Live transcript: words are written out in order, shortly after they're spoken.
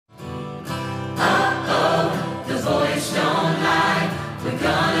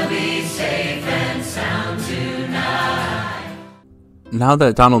now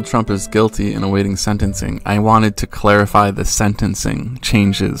that Donald Trump is guilty and awaiting sentencing, I wanted to clarify the sentencing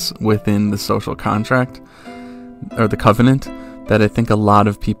changes within the social contract, or the covenant, that I think a lot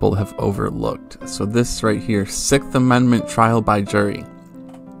of people have overlooked. So this right here, Sixth Amendment trial by jury.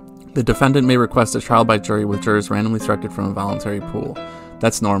 The defendant may request a trial by jury with jurors randomly selected from a voluntary pool.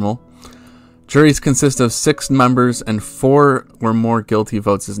 That's normal. Juries consist of 6 members and 4 or more guilty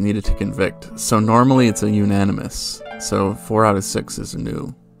votes is needed to convict. So normally it's a unanimous. So 4 out of 6 is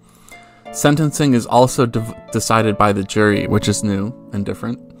new. Sentencing is also decided by the jury, which is new and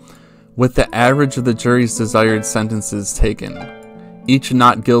different, with the average of the jury's desired sentences taken. Each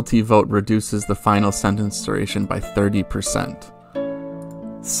not guilty vote reduces the final sentence duration by 30%.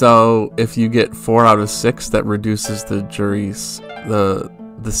 So if you get 4 out of 6, that reduces the jury's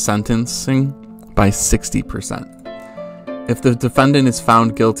the sentencing by 60%. If the defendant is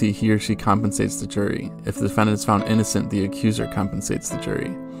found guilty, he or she compensates the jury. If the defendant is found innocent, the accuser compensates the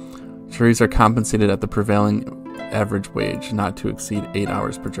jury. Juries are compensated at the prevailing average wage, not to exceed 8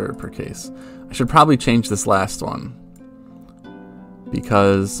 hours per juror per case. I should probably change this last one,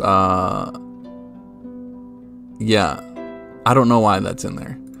 because yeah, I don't know why that's in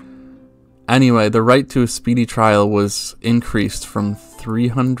there. Anyway, the right to a speedy trial was increased from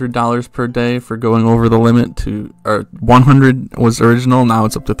 $300 per day for going over the limit to, or $100 was original, now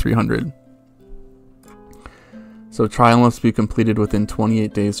it's up to $300. So trial must be completed within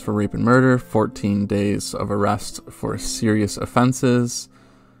 28 days for rape and murder, 14 days of arrest for serious offenses,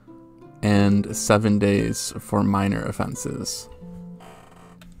 and 7 days for minor offenses.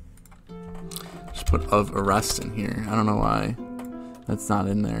 Just put of arrest in here. I don't know why that's not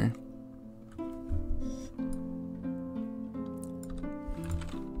in there.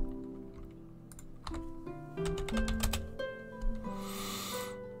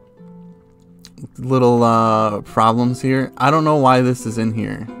 Little problems here. I don't know why this is in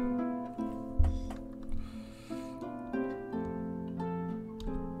here.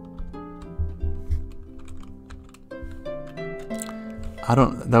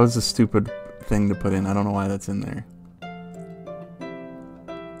 That was a stupid thing to put in. I don't know why that's in there.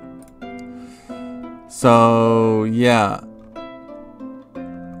 So, yeah.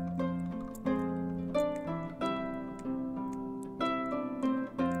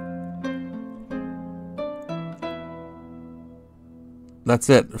 That's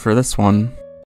it for this one.